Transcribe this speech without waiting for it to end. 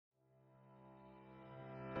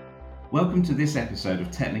Welcome to this episode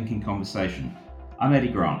of TechLink in Conversation. I'm Eddie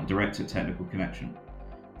Grant, a Director at Technical Connection.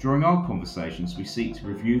 During our conversations, we seek to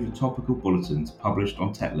review the topical bulletins published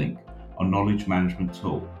on TechLink, our knowledge management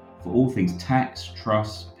tool, for all things tax,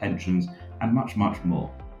 trusts, pensions, and much, much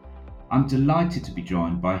more. I'm delighted to be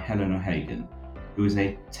joined by Helen O'Hagan, who is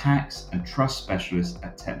a tax and trust specialist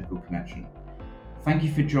at Technical Connection. Thank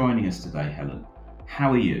you for joining us today, Helen.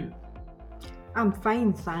 How are you? I'm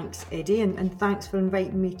fine, thanks, Eddie, and thanks for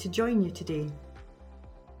inviting me to join you today.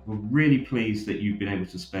 We're really pleased that you've been able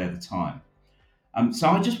to spare the time. So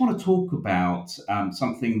I just want to talk about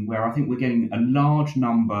something where I think we're getting a large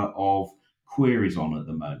number of queries on at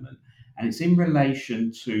the moment, and it's in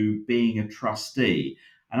relation to being a trustee.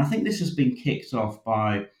 And I think this has been kicked off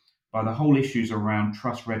by the whole issues around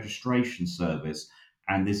trust registration service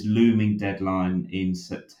and this looming deadline in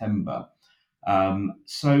September.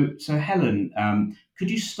 So Helen,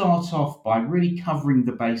 could you start off by really covering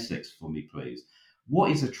the basics for me, please?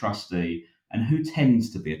 What is a trustee, and who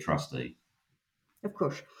tends to be a trustee? Of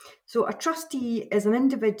course. So, a trustee is an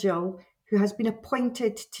individual who has been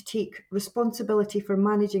appointed to take responsibility for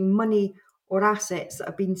managing money or assets that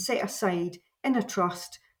have been set aside in a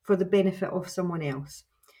trust for the benefit of someone else.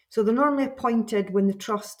 So, they're normally appointed when the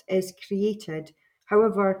trust is created.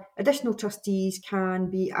 However, additional trustees can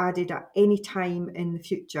be added at any time in the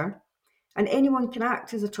future, and anyone can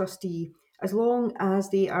act as a trustee as long as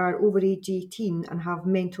they are over age 18 and have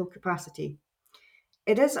mental capacity.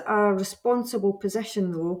 It is a responsible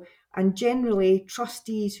position, though, and generally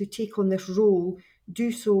trustees who take on this role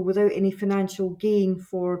do so without any financial gain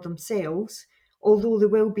for themselves, although they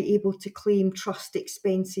will be able to claim trust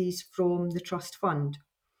expenses from the trust fund.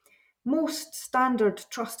 Most standard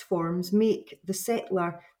trust forms make the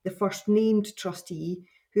settlor the first named trustee,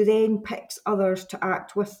 who then picks others to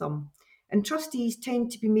act with them. And trustees tend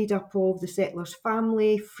to be made up of the settlor's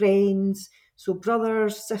family, friends, so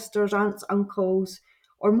brothers, sisters, aunts, uncles,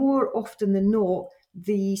 or more often than not,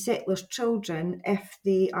 the settlor's children if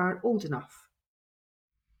they are old enough.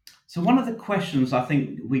 So one of the questions I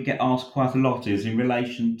think we get asked quite a lot is in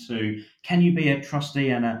relation to, can you be a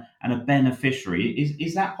trustee and a beneficiary?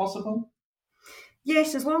 Is that possible?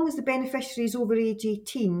 Yes, as long as the beneficiary is over age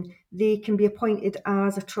 18, they can be appointed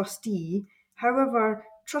as a trustee. However,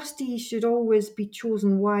 trustees should always be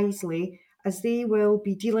chosen wisely as they will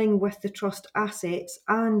be dealing with the trust assets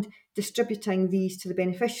and distributing these to the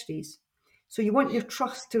beneficiaries. So you want your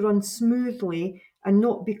trust to run smoothly and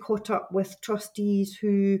not be caught up with trustees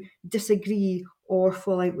who disagree or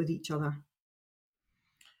fall out with each other.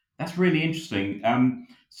 That's really interesting.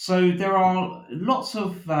 So there are lots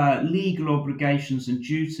of legal obligations and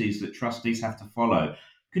duties that trustees have to follow.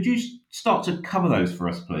 Could you start to cover those for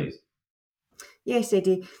us, please? Yes,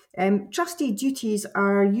 Eddie. Trustee duties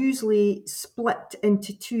are usually split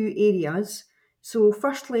into two areas. So,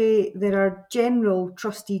 firstly, there are general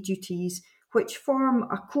trustee duties, which form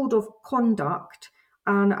a code of conduct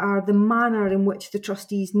and are the manner in which the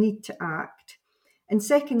trustees need to act. And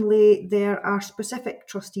secondly, there are specific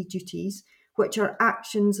trustee duties, which are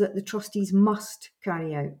actions that the trustees must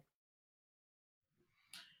carry out.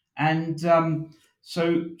 And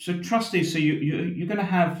so trustees. So you're going to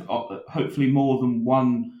have hopefully more than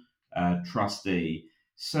one trustee.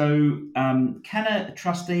 So can a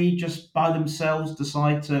trustee just by themselves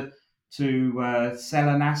decide to sell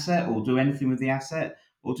an asset or do anything with the asset,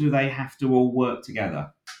 or do they have to all work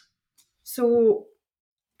together? So,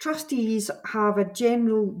 trustees have a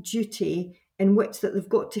general duty in which that they've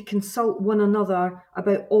got to consult one another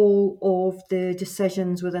about all of the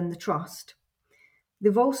decisions within the trust.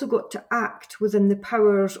 They've also got to act within the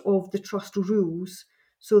powers of the trust rules.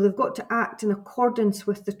 So they've got to act in accordance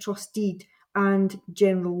with the trust deed and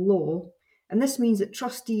general law. And this means that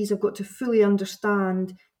trustees have got to fully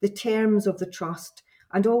understand the terms of the trust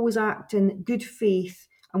and always act in good faith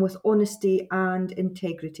and with honesty and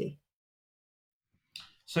integrity.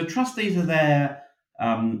 So trustees are there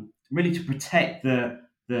really to protect the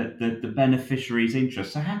beneficiary's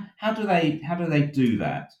interests. So how do they do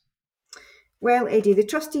that? Well, Eddie, the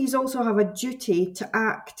trustees also have a duty to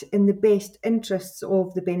act in the best interests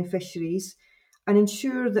of the beneficiaries and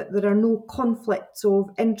ensure that there are no conflicts of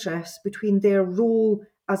interest between their role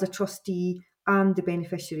as a trustee and the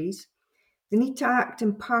beneficiaries. They need to act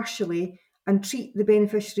impartially and treat the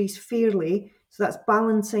beneficiaries fairly, so that's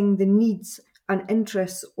balancing the needs and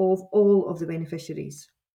interests of all of the beneficiaries.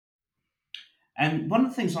 And one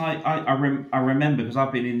of the things I remember, because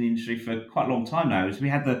I've been in the industry for quite a long time now, is we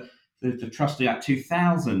had the Trustee Act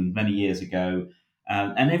 2000 many years ago,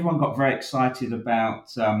 and everyone got very excited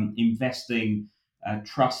about investing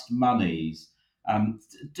trust monies.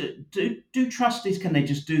 Do trustees, can they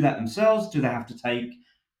just do that themselves? Do they have to take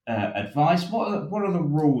advice? What are the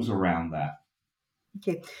rules around that?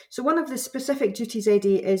 Okay, so one of the specific duties,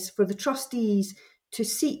 Eddie, is for the trustees to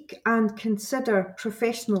seek and consider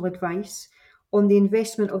professional advice on the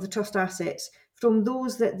investment of the trust assets from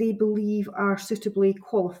those that they believe are suitably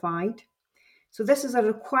qualified. So this is a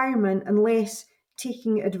requirement unless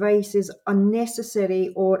taking advice is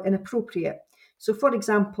unnecessary or inappropriate. So, for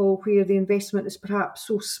example, where the investment is perhaps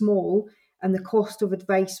so small and the cost of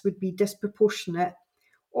advice would be disproportionate,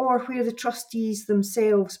 or where the trustees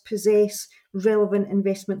themselves possess relevant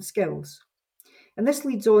investment skills. And this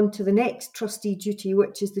leads on to the next trustee duty,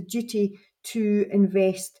 which is the duty to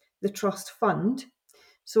invest the trust fund.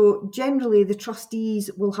 So generally, the trustees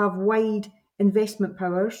will have wide investment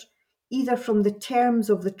powers, either from the terms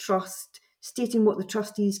of the trust stating what the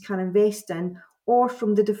trustees can invest in, or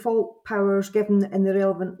from the default powers given in the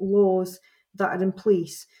relevant laws that are in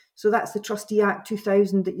place. So that's the Trustee Act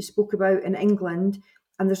 2000 that you spoke about in England,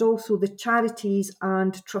 and there's also the Charities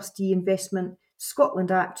and Trustee Investment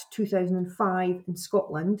Scotland Act 2005 in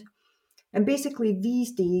Scotland. And basically,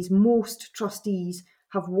 these days, most trustees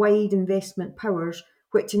have wide investment powers,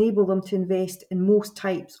 which enable them to invest in most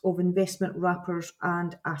types of investment wrappers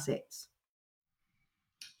and assets.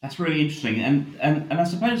 That's really interesting. And I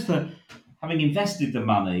suppose that having invested the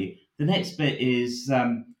money, the next bit is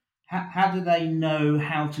how do they know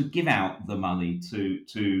how to give out the money to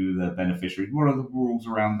the beneficiaries? What are the rules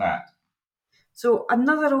around that? So,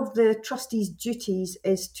 another of the trustees' duties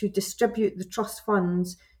is to distribute the trust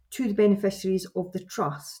funds to the beneficiaries of the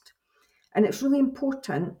trust. And it's really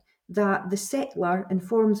important that the settlor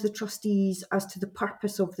informs the trustees as to the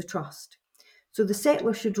purpose of the trust. So the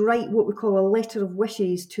settlor should write what we call a letter of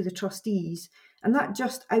wishes to the trustees, and that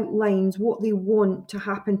just outlines what they want to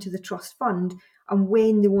happen to the trust fund and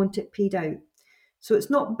when they want it paid out. So it's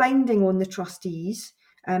not binding on the trustees,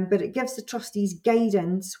 but it gives the trustees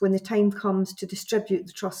guidance when the time comes to distribute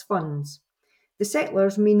the trust funds. The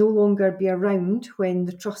settlers may no longer be around when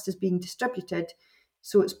the trust is being distributed,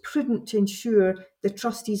 so it's prudent to ensure the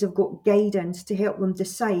trustees have got guidance to help them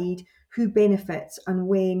decide who benefits and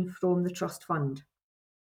when from the trust fund.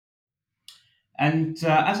 And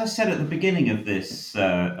as I said at the beginning of this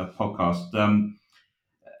podcast,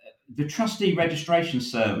 the trustee registration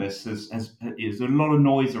service is a lot of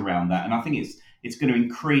noise around that, and I think it's going to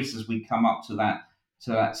increase as we come up to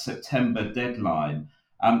that September deadline.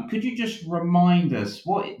 Could you just remind us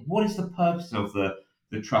what is the purpose of the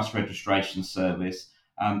trust registration service?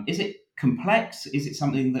 Is it complex? Is it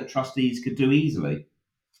something that trustees could do easily?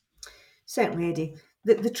 Certainly, Eddie.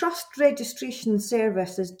 The trust registration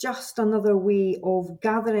service is just another way of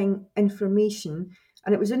gathering information,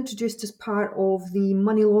 and it was introduced as part of the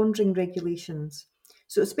money laundering regulations.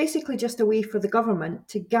 So it's basically just a way for the government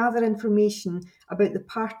to gather information about the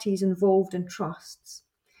parties involved in trusts.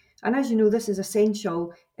 And as you know, this is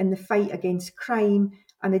essential in the fight against crime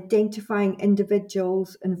and identifying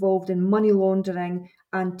individuals involved in money laundering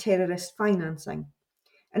and terrorist financing.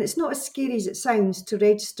 And it's not as scary as it sounds to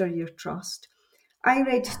register your trust. I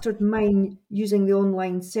registered mine using the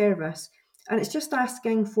online service, and it's just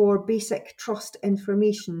asking for basic trust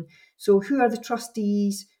information. So, who are the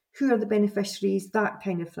trustees? Who are the beneficiaries? That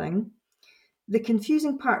kind of thing. The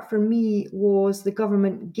confusing part for me was the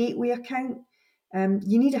government gateway account.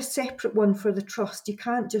 You need a separate one for the trust. You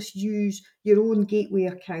can't just use your own gateway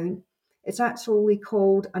account. It's actually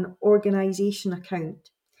called an organisation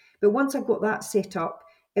account. But once I got that set up,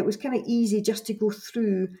 it was kind of easy just to go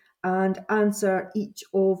through and answer each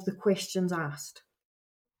of the questions asked.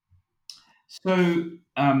 So,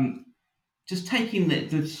 just taking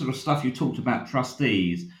the sort of stuff you talked about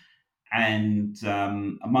trustees, and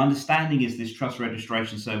my understanding is this trust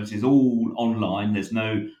registration service is all online. There's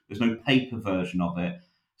no paper version of it.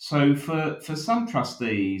 So for some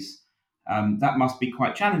trustees, that must be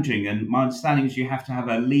quite challenging. And my understanding is you have to have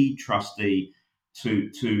a lead trustee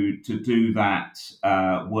to do that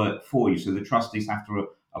work for you. So the trustees have to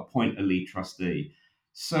appoint a lead trustee.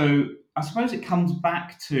 So I suppose it comes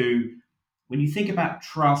back to when you think about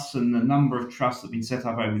trusts and the number of trusts that have been set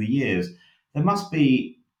up over the years, there must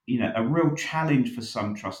be a real challenge for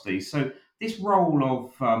some trustees. So this role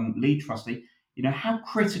of lead trustee, how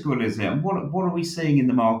critical is it, and what are we seeing in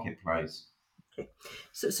the marketplace?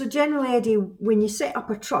 So generally, Eddie, when you set up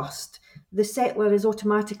a trust, the settlor is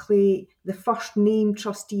automatically the first named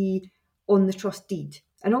trustee on the trust deed.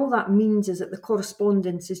 And all that means is that the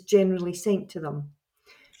correspondence is generally sent to them.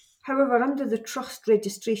 However, under the trust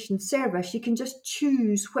registration service, you can just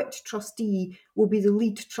choose which trustee will be the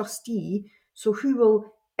lead trustee, so who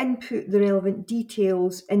will input the relevant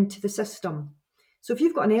details into the system. So if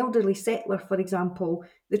you've got an elderly settler, for example,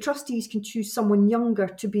 the trustees can choose someone younger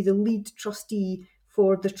to be the lead trustee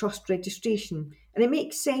for the trust registration. And it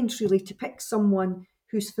makes sense really to pick someone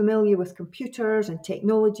who's familiar with computers and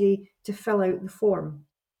technology to fill out the form.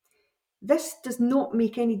 This does not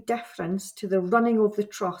make any difference to the running of the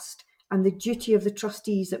trust and the duty of the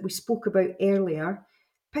trustees that we spoke about earlier.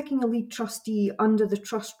 Picking a lead trustee under the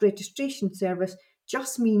trust registration service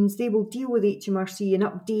just means they will deal with HMRC and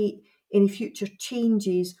update any future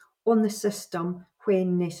changes on the system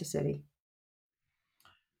when necessary.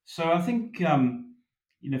 So I think,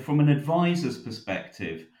 from an advisor's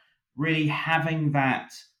perspective, really having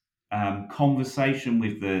that conversation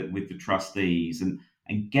with the trustees and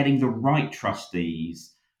getting the right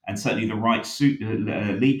trustees and certainly the right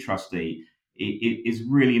lead trustee is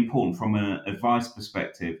really important from an advice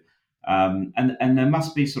perspective. And there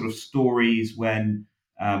must be sort of stories when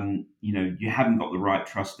you haven't got the right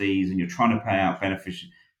trustees and you're trying to pay out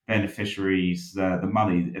beneficiaries the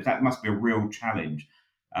money. That must be a real challenge.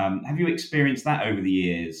 Have you experienced that over the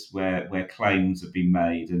years where claims have been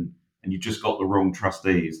made and you've just got the wrong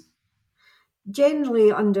trustees?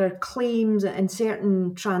 Generally, under claims and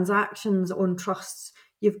certain transactions on trusts,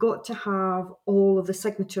 you've got to have all of the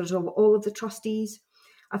signatures of all of the trustees.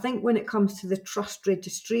 I think when it comes to the trust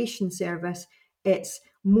registration service, it's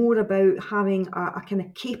more about having a kind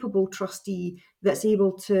of capable trustee that's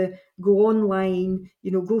able to go online,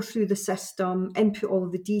 go through the system, input all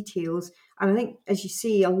of the details. And I think, as you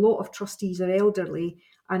say, a lot of trustees are elderly,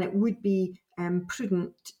 and it would be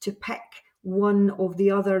prudent to pick one of the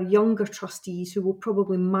other younger trustees who will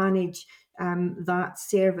probably manage that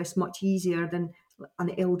service much easier than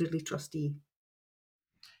an elderly trustee.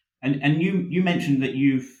 And you mentioned that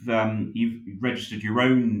you've registered your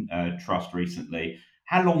own trust recently.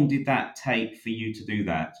 How long did that take for you to do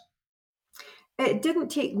that? It didn't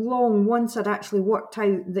take long once I'd actually worked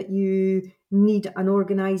out that you need an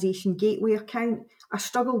organisation gateway account. I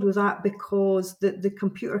struggled with that because the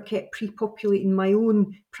computer kept pre-populating my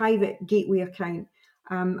own private gateway account,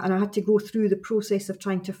 and I had to go through the process of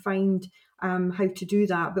trying to find how to do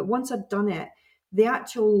that. But once I'd done it, the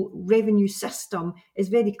actual revenue system is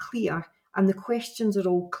very clear, and the questions are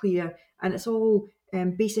all clear, and it's all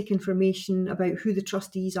basic information about who the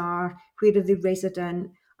trustees are, where are they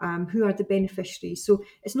resident, who are the beneficiaries. So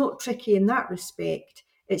it's not tricky in that respect.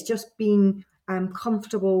 It's just being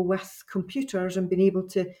comfortable with computers and being able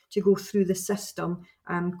to go through the system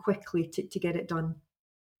quickly to get it done.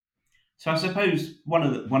 So I suppose one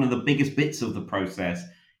of the biggest bits of the process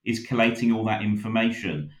is collating all that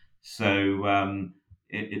information. So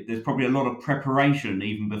there's probably a lot of preparation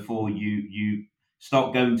even before you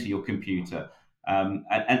start going to your computer.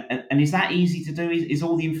 And is that easy to do? Is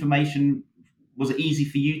all the information, was it easy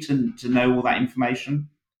for you to know all that information?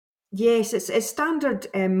 Yes, it's standard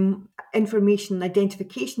information,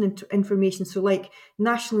 identification information. So, like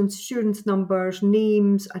national insurance numbers,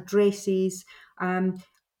 names, addresses, um,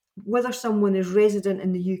 whether someone is resident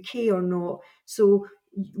in the UK or not. So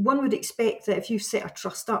one would expect that if you've set a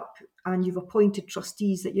trust up and you've appointed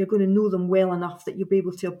trustees, that you're going to know them well enough that you'll be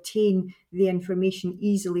able to obtain the information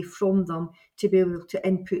easily from them to be able to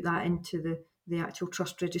input that into the actual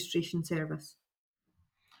trust registration service.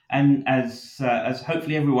 And as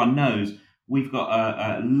hopefully everyone knows, we've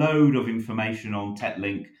got a load of information on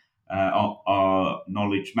TechLink, our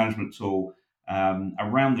knowledge management tool,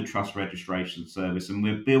 around the trust registration service, and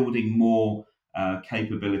we're building more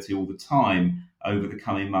capability all the time over the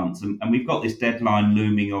coming months. And we've got this deadline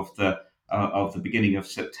looming of the beginning of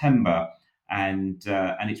September, and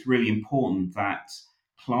it's really important that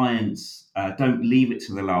clients don't leave it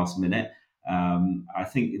to the last minute. I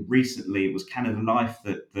think recently it was Canada Life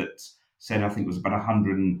that said I think it was about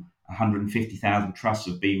 150,000 trusts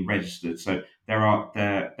have been registered. So there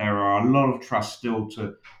are a lot of trusts still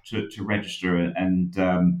to register, and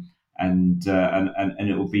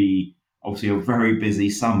it will be obviously a very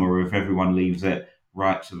busy summer if everyone leaves it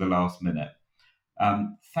right to the last minute.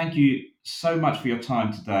 Thank you so much for your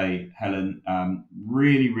time today, Helen.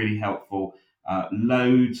 Really, really helpful.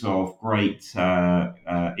 Loads of great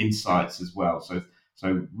insights as well. So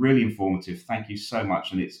really informative. Thank you so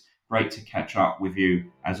much, and it's great to catch up with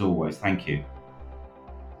you as always. Thank you.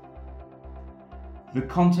 The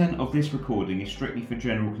content of this recording is strictly for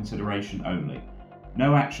general consideration only.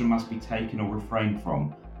 No action must be taken or refrained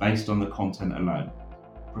from based on the content alone.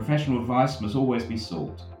 Professional advice must always be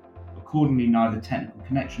sought. Accordingly, neither Technical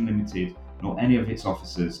Connection Limited nor any of its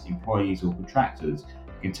officers, employees or contractors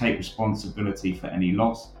can take responsibility for any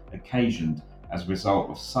loss occasioned as a result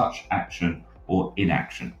of such action or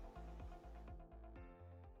inaction.